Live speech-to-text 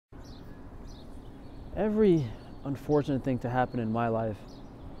Every unfortunate thing to happen in my life,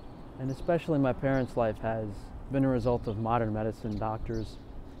 and especially my parents' life, has been a result of modern medicine, doctors,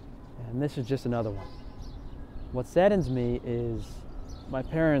 and this is just another one. What saddens me is my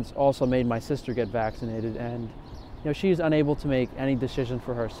parents also made my sister get vaccinated, and she's unable to make any decision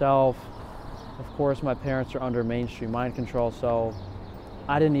for herself. Of course, my parents are under mainstream mind control, so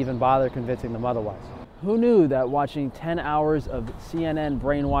I didn't even bother convincing them otherwise. Who knew that watching 10 hours of CNN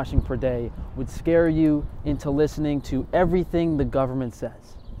brainwashing per day would scare you into listening to everything the government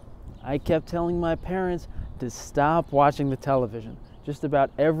says? I kept telling my parents to stop watching the television just about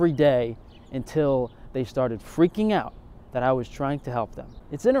every day until they started freaking out that I was trying to help them.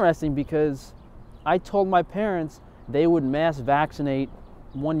 It's interesting because I told my parents they would mass vaccinate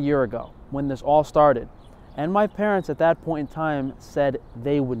 1 year ago when this all started, and my parents at that point in time said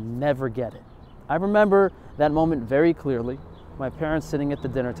they would never get it. I remember that moment very clearly, my parents sitting at the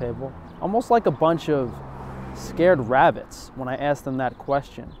dinner table, almost like a bunch of scared rabbits when I asked them that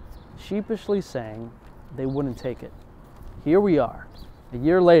question, sheepishly saying they wouldn't take it. Here we are, a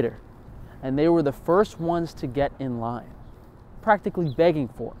year later, and they were the first ones to get in line, practically begging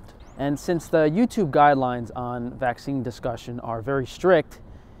for it. And since the YouTube guidelines on vaccine discussion are very strict,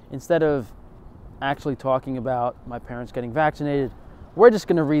 instead of actually talking about my parents getting vaccinated, we're just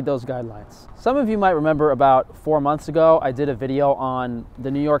going to read those guidelines. Some of you might remember about 4 months ago, I did a video on the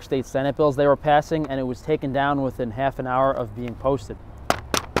New York State Senate bills they were passing, and it was taken down within half an hour of being posted.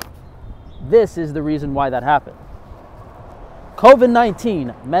 This is the reason why that happened.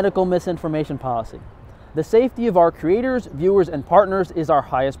 COVID-19 medical misinformation policy. The safety of our creators, viewers, and partners is our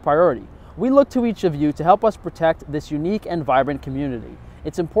highest priority. We look to each of you to help us protect this unique and vibrant community.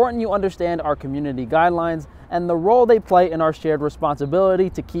 It's important you understand our community guidelines and the role they play in our shared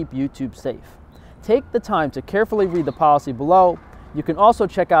responsibility to keep YouTube safe. Take the time to carefully read the policy below. You can also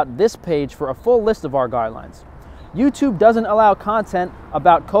check out this page for a full list of our guidelines. YouTube doesn't allow content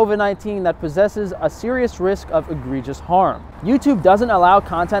about COVID-19 that possesses a serious risk of egregious harm. YouTube doesn't allow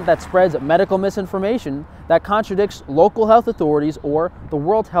content that spreads medical misinformation that contradicts local health authorities or the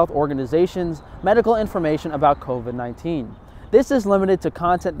World Health Organization's medical information about COVID-19. This is limited to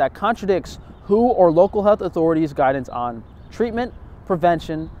content that contradicts WHO or local health authorities' guidance on treatment,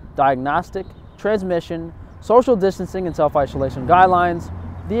 prevention, diagnostic, transmission, social distancing and self-isolation guidelines,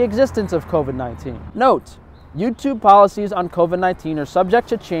 the existence of COVID-19. Note: YouTube policies on COVID-19 are subject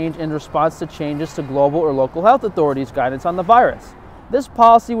to change in response to changes to global or local health authorities' guidance on the virus. This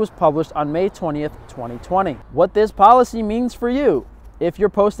policy was published on May 20th, 2020. What this policy means for you: if you're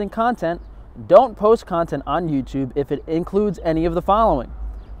posting content, don't post content on YouTube if it includes any of the following: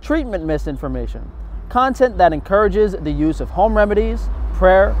 treatment misinformation, content that encourages the use of home remedies,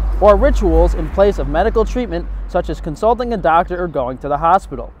 prayer, or rituals in place of medical treatment, such as consulting a doctor or going to the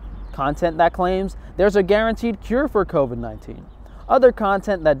hospital, content that claims there's a guaranteed cure for COVID-19, other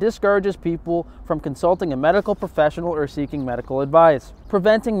content that discourages people from consulting a medical professional or seeking medical advice,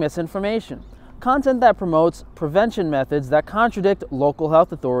 preventing misinformation, content that promotes prevention methods that contradict local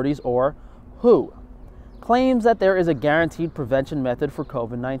health authorities or WHO, claims that there is a guaranteed prevention method for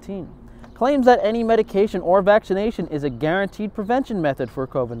COVID-19, claims that any medication or vaccination is a guaranteed prevention method for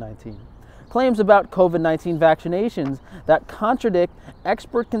COVID-19, claims about COVID-19 vaccinations that contradict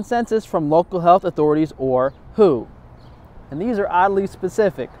expert consensus from local health authorities or WHO, and these are oddly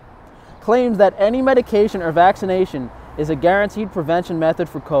specific, claims that any medication or vaccination is a guaranteed prevention method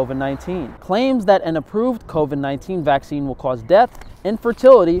for COVID-19, claims that an approved COVID-19 vaccine will cause death,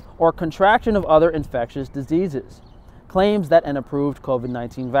 infertility, or contraction of other infectious diseases, claims that an approved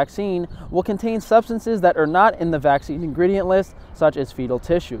COVID-19 vaccine will contain substances that are not in the vaccine ingredient list, such as fetal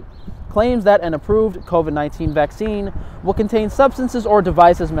tissue, claims that an approved COVID-19 vaccine will contain substances or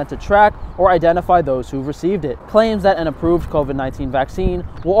devices meant to track or identify those who received it, claims that an approved COVID-19 vaccine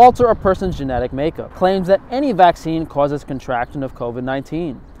will alter a person's genetic makeup, claims that any vaccine causes contraction of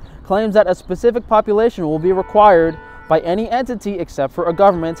COVID-19, claims that a specific population will be required by any entity except for a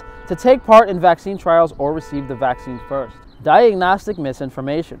government to take part in vaccine trials or receive the vaccine first. Diagnostic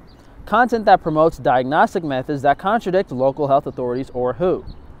misinformation, content that promotes diagnostic methods that contradict local health authorities or WHO.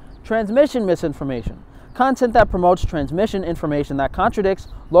 Transmission misinformation, content that promotes transmission information that contradicts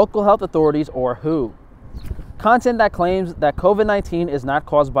local health authorities or WHO. Content that claims that COVID-19 is not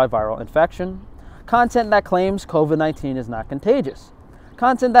caused by viral infection. Content that claims COVID-19 is not contagious.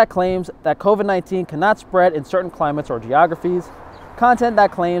 Content that claims that COVID-19 cannot spread in certain climates or geographies. Content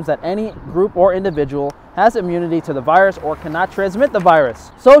that claims that any group or individual has immunity to the virus or cannot transmit the virus.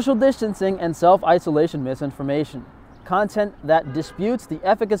 Social distancing and self-isolation misinformation, content that disputes the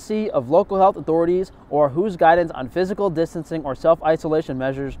efficacy of local health authorities or whose guidance on physical distancing or self-isolation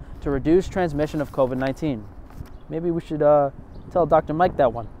measures to reduce transmission of COVID-19. Maybe we should tell Dr. Mike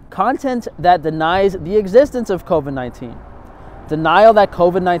that one. Content that denies the existence of COVID-19. Denial that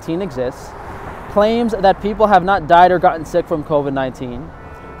COVID-19 exists. Claims that people have not died or gotten sick from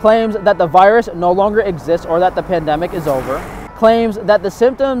COVID-19. Claims that the virus no longer exists or that the pandemic is over. Claims that the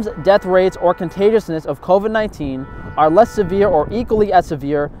symptoms, death rates, or contagiousness of COVID-19 are less severe or equally as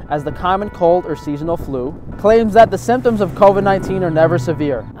severe as the common cold or seasonal flu. Claims that the symptoms of COVID-19 are never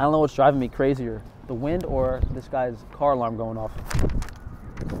severe. I don't know what's driving me crazier, the wind or this guy's car alarm going off.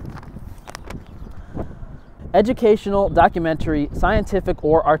 Educational, documentary, scientific,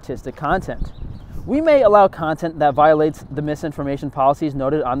 or artistic content. We may allow content that violates the misinformation policies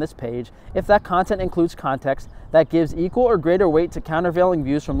noted on this page if that content includes context that gives equal or greater weight to countervailing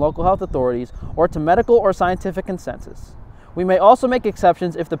views from local health authorities or to medical or scientific consensus. We may also make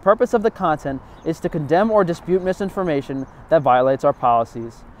exceptions if the purpose of the content is to condemn or dispute misinformation that violates our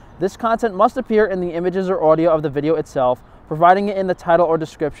policies. This content must appear in the images or audio of the video itself. Providing it in the title or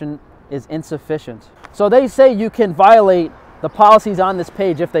description is insufficient. So they say you can violate the policies on this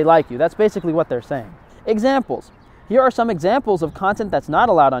page if they like you. That's basically what they're saying. Examples. Here are some examples of content that's not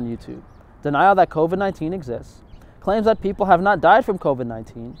allowed on YouTube. Denial that COVID-19 exists. Claims that people have not died from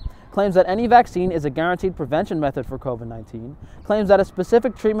COVID-19. Claims that any vaccine is a guaranteed prevention method for COVID-19. Claims that a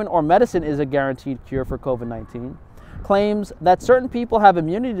specific treatment or medicine is a guaranteed cure for COVID-19. Claims that certain people have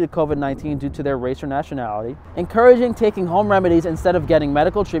immunity to COVID-19 due to their race or nationality. Encouraging taking home remedies instead of getting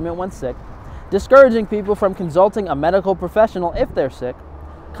medical treatment when sick. Discouraging people from consulting a medical professional if they're sick.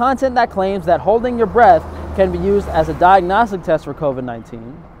 Content that claims that holding your breath can be used as a diagnostic test for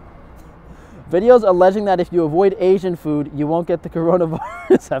COVID-19. Videos alleging that if you avoid Asian food, you won't get the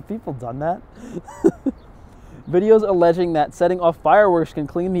coronavirus. Have people done that? Videos alleging that setting off fireworks can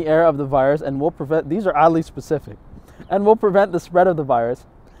clean the air of the virus and will prevent, these are oddly specific, and will prevent the spread of the virus.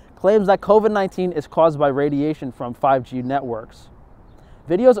 Claims that COVID-19 is caused by radiation from 5G networks.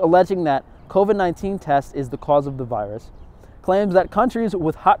 Videos alleging that COVID-19 test is the cause of the virus. Claims that countries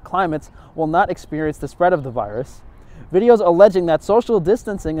with hot climates will not experience the spread of the virus. Videos alleging that social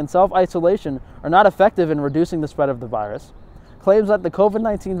distancing and self-isolation are not effective in reducing the spread of the virus. Claims that the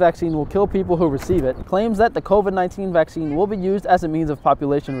COVID-19 vaccine will kill people who receive it. Claims that the COVID-19 vaccine will be used as a means of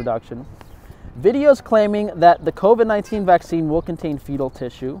population reduction. Videos claiming that the COVID-19 vaccine will contain fetal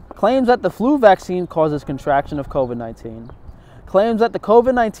tissue. Claims that the flu vaccine causes contraction of COVID-19. Claims that the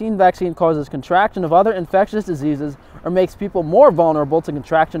COVID-19 vaccine causes contraction of other infectious diseases or makes people more vulnerable to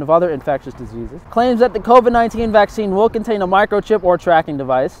contraction of other infectious diseases. Claims that the COVID-19 vaccine will contain a microchip or tracking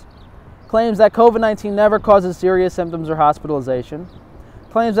device. Claims that COVID-19 never causes serious symptoms or hospitalization.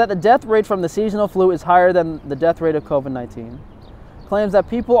 Claims that the death rate from the seasonal flu is higher than the death rate of COVID-19. Claims that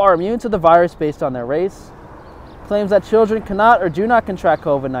people are immune to the virus based on their race. Claims that children cannot or do not contract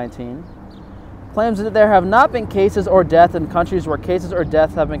COVID-19. Claims that there have not been cases or deaths in countries where cases or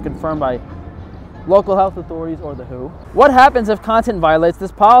deaths have been confirmed by local health authorities or the WHO. What happens if content violates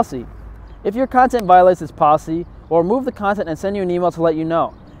this policy? If your content violates this policy, we'll remove the content and send you an email to let you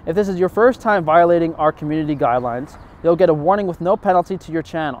know. If this is your first time violating our community guidelines, you'll get a warning with no penalty to your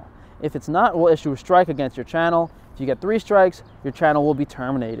channel. If it's not, we'll issue a strike against your channel. If you get 3 strikes, your channel will be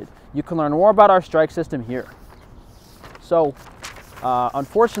terminated. You can learn more about our strike system here. So,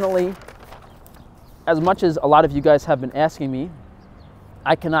 unfortunately, as much as a lot of you guys have been asking me,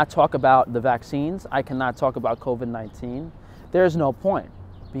 I cannot talk about the vaccines. I cannot talk about COVID-19. There's no point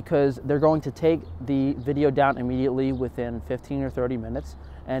because they're going to take the video down immediately within 15 or 30 minutes,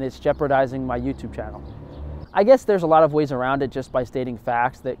 and it's jeopardizing my YouTube channel. I guess there's a lot of ways around it just by stating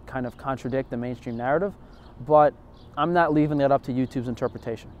facts that kind of contradict the mainstream narrative, but I'm not leaving that up to YouTube's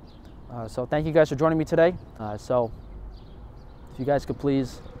interpretation. So thank you guys for joining me today. So if you guys could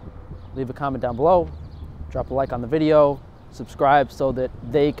please leave a comment down below, drop a like on the video, subscribe so that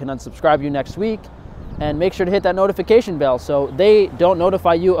they can unsubscribe you next week, and make sure to hit that notification bell so they don't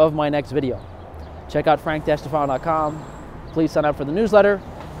notify you of my next video. Check out frank-stefano.com. Please sign up for the newsletter,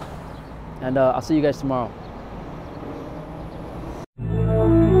 and I'll see you guys tomorrow.